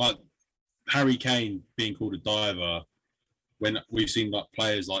never Harry Kane being called a diver when we've seen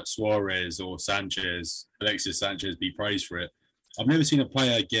players like Suarez or Alexis Sanchez be praised for it. I've never seen a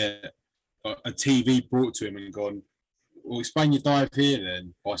player get a TV brought to him and gone, well, explain your dive here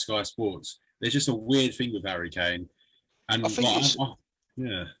then by Sky Sports. There's just a weird thing with Harry Kane. And I think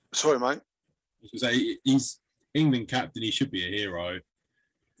Sorry, mate. He's England captain. He should be a hero,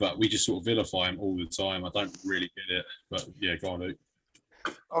 but we just sort of vilify him all the time. I don't really get it, but yeah, go on, Luke.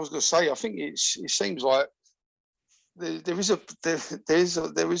 I was going to say, I think it seems like there is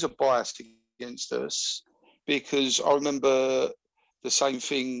a bias against us, because I remember the same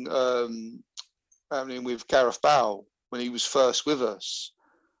thing happening with Gareth Bale when he was first with us.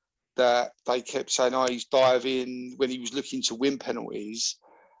 that they kept saying, "Oh, he's diving," when he was looking to win penalties.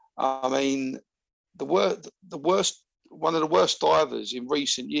 I mean, the worst, one of the worst divers in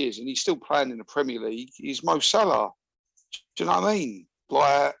recent years, and he's still playing in the Premier League, is Mo Salah. Do you know what I mean?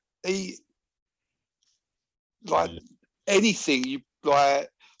 Like anything, you like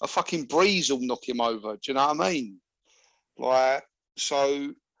a fucking breeze will knock him over. Do you know what I mean? Like,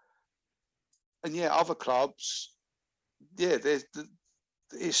 so, and yeah, other clubs, yeah,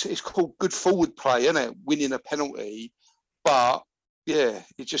 it's called good forward play, isn't it? Winning a penalty, but yeah,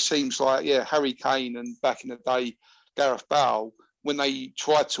 it just seems like, yeah, Harry Kane and back in the day, Gareth Bale, when they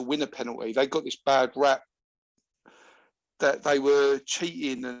tried to win a penalty, they got this bad rap that they were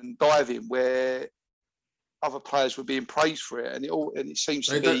cheating and diving where other players were being praised for it, and it seems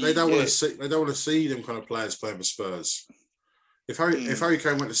they don't want to see them kind of players playing for Spurs. If Harry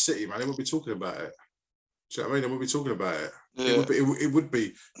Kane went to City, man, they wouldn't be talking about it. Do you know what I mean? They wouldn't be talking about it. Yeah. It would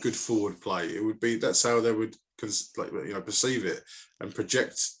be good forward play. It would be, that's how they would perceive it and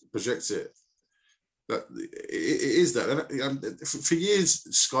project it. That it is that. And for years,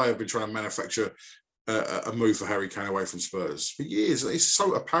 Sky have been trying to manufacture a move for Harry Kane away from Spurs for years. It's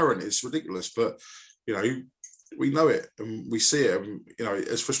so apparent, it's ridiculous, but we know it and we see it. And,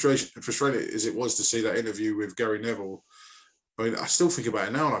 as frustrating as it was to see that interview with Gary Neville, I mean, I still think about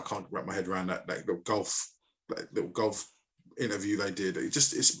it now, and I can't wrap my head around that little golf interview they did.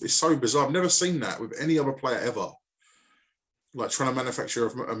 It's so bizarre. I've never seen that with any other player ever. Like trying to manufacture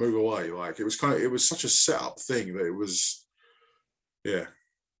a move away. Like it was such a set up thing that it was, yeah.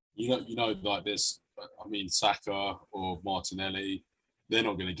 Like this. I mean, Saka or Martinelli, they're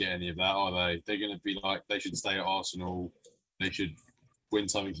not going to get any of that, are they? They're going to be like, they should stay at Arsenal. They should win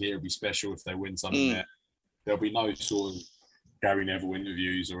something here. It'd be special if they win something there. There'll be no sort of Gary Neville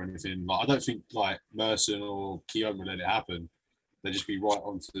interviews or anything. Like, I don't think like Merson or Keown will let it happen. They'll just be right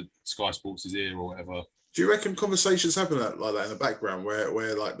onto Sky Sports' ear or whatever. Do you reckon conversations happen like that in the background,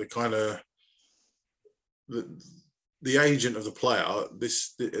 where like the kind of the agent of the player,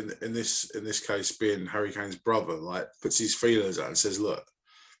 in this case being Harry Kane's brother, like puts his feelers out and says, "Look,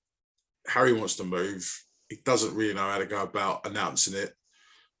 Harry wants to move. He doesn't really know how to go about announcing it,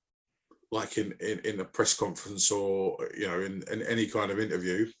 like in a press conference or in any kind of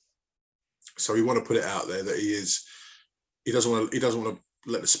interview. So we want to put it out there that he doesn't want to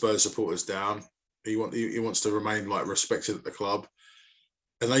let the Spurs supporters down. He wants to remain like respected at the club."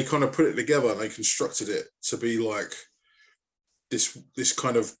 And they kind of put it together and they constructed it to be like this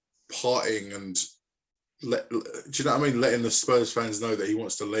kind of parting and do you know what I mean? Letting the Spurs fans know that he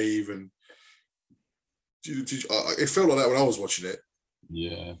wants to leave, and it felt like that when I was watching it.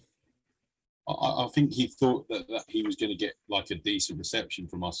 Yeah, I think he thought that he was going to get like a decent reception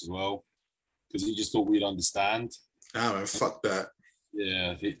from us as well, because he just thought we'd understand. Ah man, fuck that.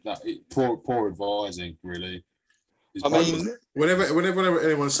 Yeah, poor advising, really. I mean, whenever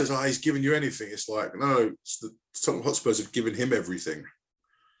anyone says, "Oh, he's giving you anything," it's like, no, it's the Tottenham Hotspurs have given him everything.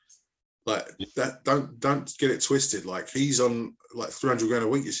 Like that, don't get it twisted. Like he's on like 300 grand a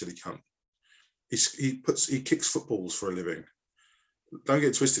week. You silly cunt. He kicks footballs for a living. Don't get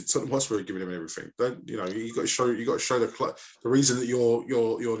it twisted. Tottenham Hotspur are giving him everything. You got to show the reason that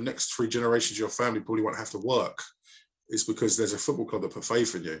your next 3 generations of your family probably won't have to work is because there's a football club that put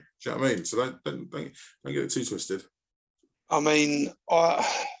faith in you. Do you know what I mean? So don't get it too twisted. I mean, I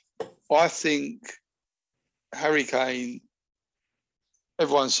think Harry Kane,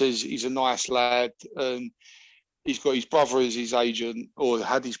 everyone says he's a nice lad. He's got his brother as his agent, or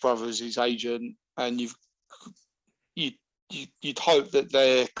had his brother as his agent, and you'd hope that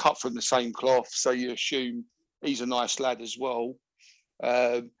they're cut from the same cloth, so you assume he's a nice lad as well.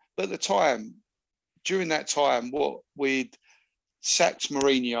 But at the time, during that time, we'd sacked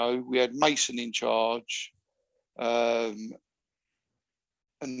Mourinho, we had Mason in charge, and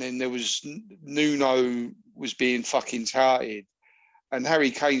then there was Nuno was being fucking touted, and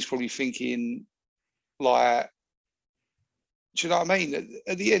Harry Kane's probably thinking, like, do you know what I mean?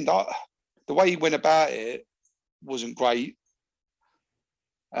 At the end, the way he went about it wasn't great.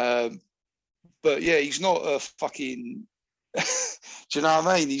 But yeah, he's not a fucking. Do you know what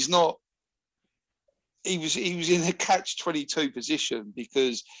I mean? He's not. He was in a catch-22 position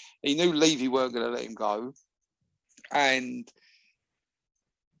because he knew Levy weren't going to let him go, and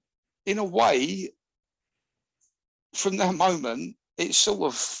in a way, from that moment, it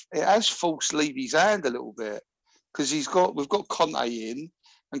has forced Levy's hand a little bit, because we've got Conte in,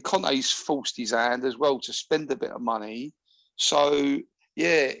 and Conte's forced his hand as well to spend a bit of money. So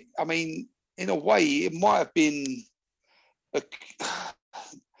yeah, I mean, in a way, it might have been. I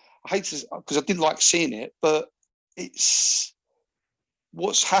hate to, because I didn't like seeing it, but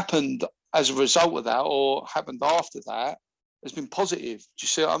what's happened as a result of that or happened after that has been positive. Do you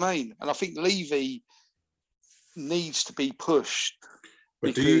see what I mean? And I think Levy needs to be pushed.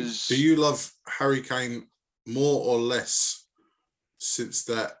 But because do you love Harry Kane more or less since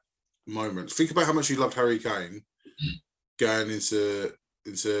that moment? Think about how much you loved Harry Kane going into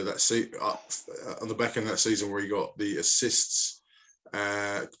that seat on the back end of that season where he got the assists,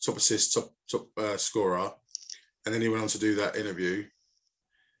 top scorer, and then he went on to do that interview,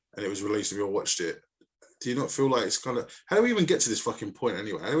 and it was released and we all watched it. Do you not feel like it's kind of... How do we even get to this fucking point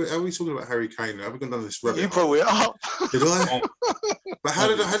anyway? How are we talking about Harry Kane? Have we gone down this rabbit you hole? brought it up. Did I? But how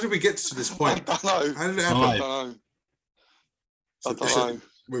did we get to this point? I don't know. How did it happen? I don't know.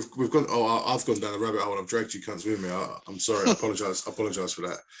 We've gone. Oh, I've gone down a rabbit hole. I've dragged you cunts with me. I'm sorry. I apologise. I apologise for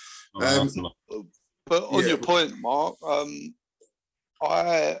that. But on your point, Mark,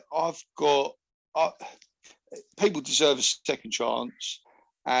 I've got people deserve a second chance,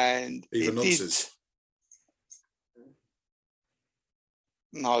 and even nonsense.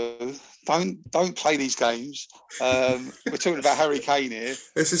 No, don't play these games. We're talking about Harry Kane here.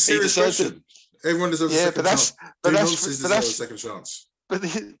 It's a serious question. Everyone deserves a second chance. Deserve a second chance. But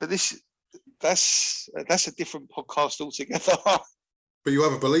that's a different podcast altogether. But you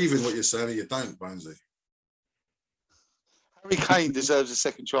either believe in what you're saying or you don't, Bonesy. Harry Kane deserves a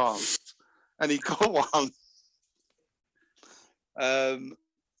second chance, and he got one. So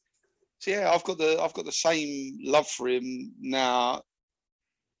yeah, I've got the same love for him now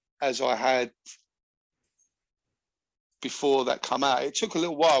as I had before that come out. It took a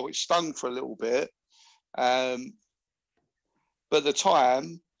little while. It stung for a little bit. But at the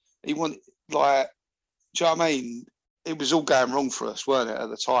time, he wanted, like, do you know what I mean? It was all going wrong for us, weren't it, at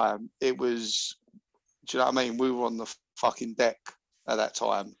the time? It was, do you know what I mean? We were on the fucking deck at that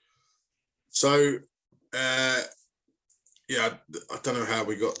time. So, yeah, I don't know how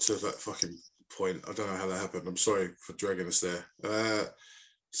we got to that fucking point. I don't know how that happened. I'm sorry for dragging us there.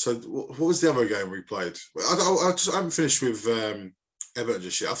 So what was the other game we played? I haven't finished with Everton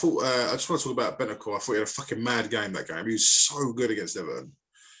just yet. I thought I just want to talk about Bentancur. I thought he had a fucking mad game that game. He was so good against Everton.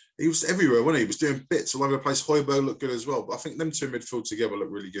 He was everywhere, wasn't he? He was doing bits all over the place. Højbjerg looked good as well. But I think them two midfield together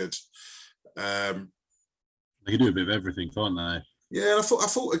look really good. They can do a bit of everything, can't they? Yeah, and I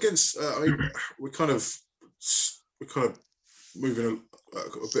thought against. I mean, we're kind of moving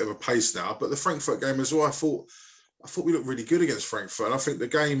a bit of a pace now. But the Frankfurt game as well, I thought we looked really good against Frankfurt. And I think the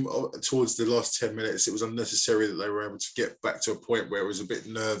game towards the last 10 minutes, it was unnecessary that they were able to get back to a point where it was a bit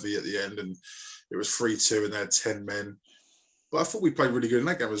nervy at the end and it was 3-2 and they had 10 men. But I thought we played really good in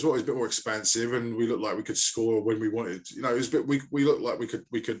that game as well. It was a bit more expansive and we looked like we could score when we wanted. You know, it was a bit, we looked like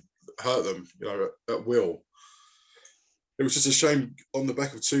we could hurt them, you know, at will. It was just a shame on the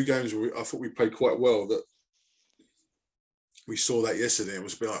back of two games where I thought we played quite well that we saw that yesterday. It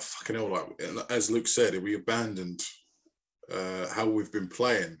was a bit like fucking hell. Like, as Luke said, we abandoned how we've been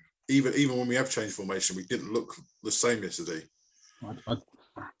playing. Even when we have changed formation, we didn't look the same yesterday.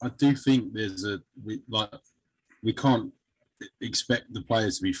 I do think we can't expect the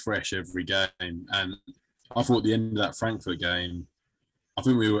players to be fresh every game. And I thought at the end of that Frankfurt game, I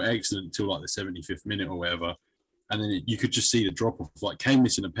think we were excellent until like the 75th minute or whatever. And then you could just see the drop off. Like Kane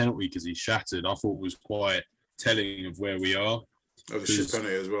missing a penalty because he shattered, I thought was quite telling of where we are. Oh, the shit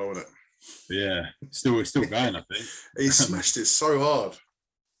penalty as well, wasn't it? Yeah, still going, I think. He smashed it so hard.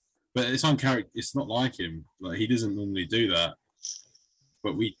 But it's uncharacteristic. It's not like him. Like he doesn't normally do that.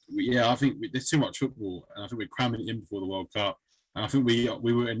 But I think there's too much football, and I think we're cramming it in before the World Cup. And I think we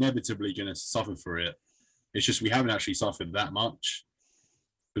were inevitably going to suffer for it. It's just we haven't actually suffered that much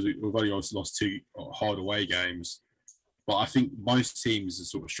because we've only lost two hard away games. But I think most teams are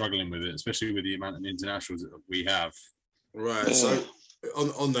sort of struggling with it, especially with the amount of internationals that we have. Right. Yeah. So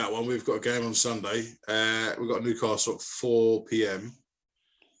on that one, we've got a game on Sunday. We've got Newcastle at 4 p.m.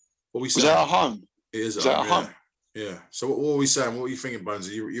 What we saying? Was that at home? It is at home. Yeah. So what are we saying? What are you thinking,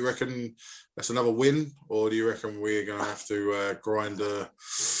 Bonesy? You reckon that's another win, or do you reckon we're going to have to grind a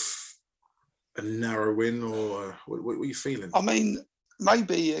narrow win, or what are you feeling? I mean,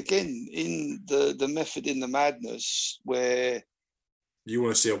 maybe again in the method in the madness where you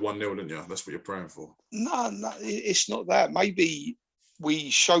want to see a 1-0, don't you? That's what you're praying for. No, it's not that. Maybe we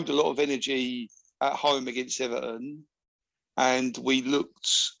showed a lot of energy at home against Everton, and we looked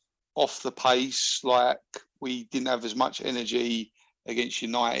off the pace, like we didn't have as much energy against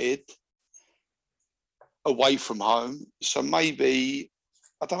United away from home. So maybe,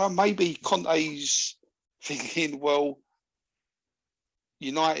 I don't know, maybe Conte's thinking, well,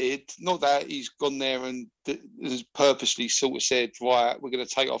 United, not that he's gone there and has purposely sort of said, right, we're going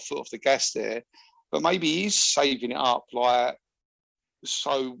to take our foot off the gas there, but maybe he's saving it up, like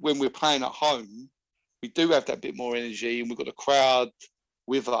So when we're playing at home, we do have that bit more energy, and we've got the crowd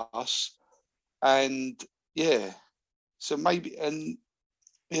with us. And so maybe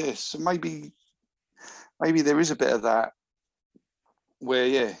there is a bit of that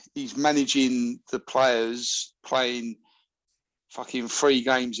where he's managing the players playing fucking 3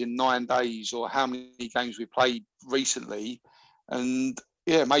 games in 9 days, or how many games we played recently. And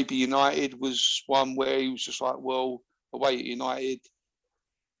maybe United was one where he was just like, well, away at United,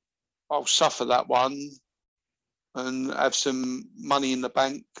 I'll suffer that one and have some money in the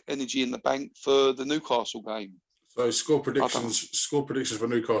bank, energy in the bank for the Newcastle game. So score predictions for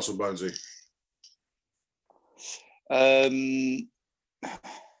Newcastle, Bonesy.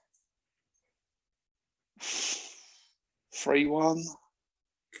 3-1.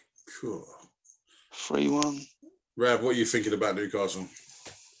 Cool. 3-1. Rav, what are you thinking about Newcastle?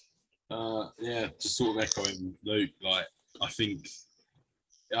 Just sort of echoing Luke. Like, I think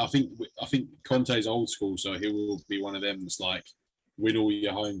Conte's old school, so he will be one of them that's like, win all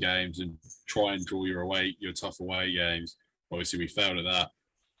your home games and try and draw your tough away games. Obviously, we failed at that.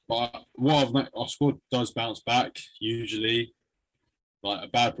 But our squad does bounce back usually. Like a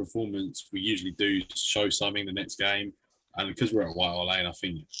bad performance, we usually do show something the next game, and because we're at White Hart Lane, I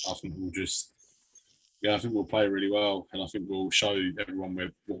think we'll play really well, and I think we'll show everyone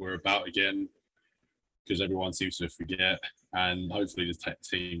what we're about again, because everyone seems to forget, and hopefully the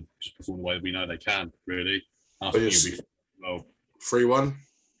team just perform the way we know they can. Really, and I think it'll be well. 3-1.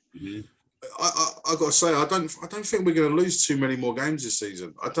 Mm-hmm. I got to say, I don't think we're going to lose too many more games this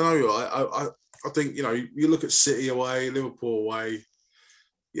season. I don't know. I think, you look at City away, Liverpool away.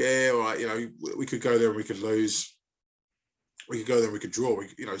 Yeah, all right. We could go there and we could lose. We could go there and we could draw.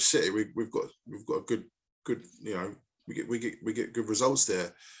 City. We've got a good. We get good results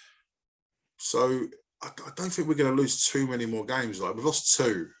there. So I don't think we're going to lose too many more games. Like, we've lost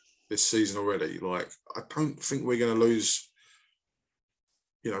 2 this season already. Like, I don't think we're going to lose.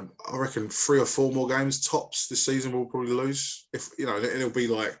 I reckon 3 or 4 more games tops this season we'll probably lose. If it'll be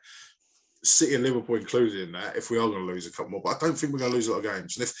like City and Liverpool included in that. If we are going to lose a couple more, but I don't think we're going to lose a lot of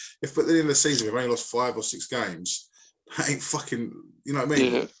games. And if at the end of the season we've only lost 5 or 6 games, that ain't fucking. You know what I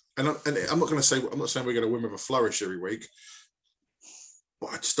mean? Yeah. And I'm not saying we're going to win with a flourish every week,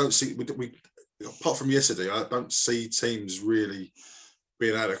 but I just don't see we apart from yesterday, I don't see teams really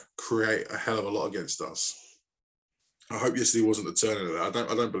being able to create a hell of a lot against us. I hope yesterday wasn't the turn of that.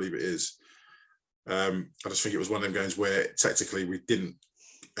 I don't believe it is. I just think it was one of them games where tactically we didn't,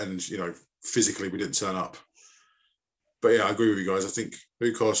 and physically we didn't turn up. But yeah, I agree with you guys. I think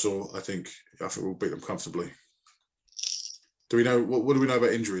Newcastle. I think we'll beat them comfortably. Do we know what do we know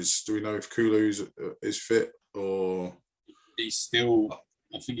about injuries? Do we know if Kulu is fit or he's still?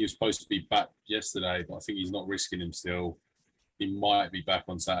 I think he was supposed to be back yesterday, but I think he's not risking him still. He might be back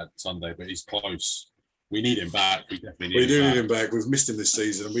on Sunday, but he's close. We need him back. We definitely need him back. We do need him back. We've missed him this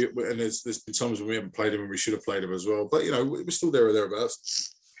season, and there's been times when we haven't played him and we should have played him as well. But we're still there or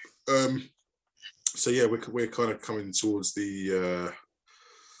thereabouts. So yeah, we're kind of coming towards the.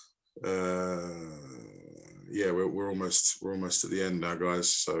 We're almost at the end now, guys.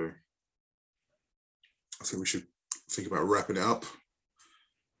 So I think we should think about wrapping it up.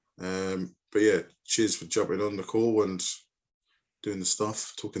 But yeah, cheers for jumping on the call and doing the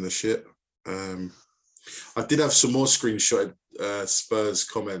stuff, talking the shit. I did have some more screenshotted Spurs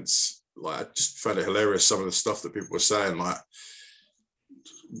comments. Like, I just found it hilarious, some of the stuff that people were saying. Like,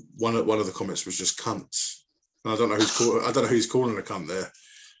 one of the comments was just cunts. And I don't know who's calling a cunt there.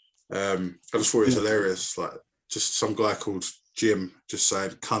 I just thought it was hilarious. Like, just some guy called Jim just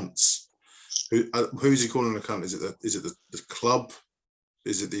saying cunts. Who's he calling a cunt? Is it the club?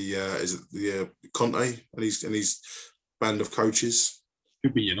 Is it the Conte and his band of coaches?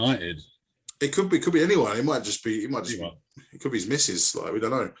 Could be United. It could be anyone. It might just be. It could be his missus. Like, we don't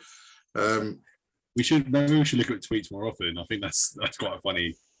know. We should look at tweets more often. I think that's quite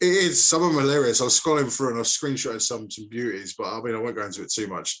funny. It is. Some of them are hilarious. I was scrolling through and I screenshotted some beauties, but I mean, I won't go into it too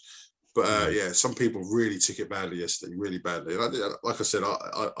much. But some people really took it badly yesterday, really badly. And like I said,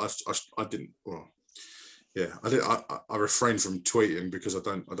 I didn't. Well, yeah, I refrained from tweeting because I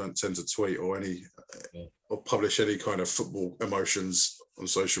don't tend to tweet or or publish any kind of football emotions on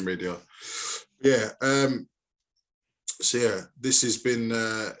social media. Yeah. So yeah, this has been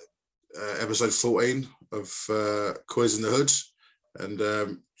episode 14 of Coys in the Hood, and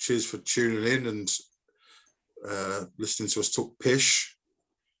cheers for tuning in and listening to us talk pish.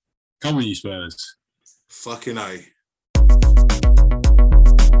 Come on, you Spurs. Fucking A.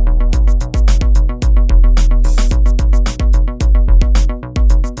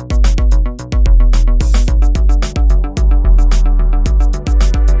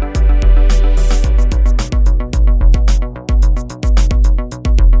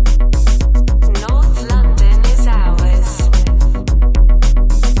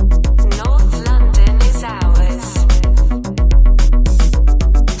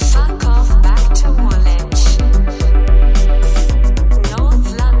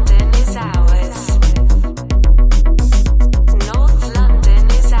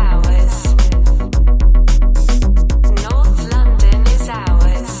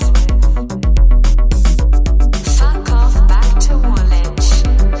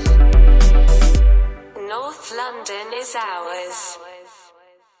 London is ours.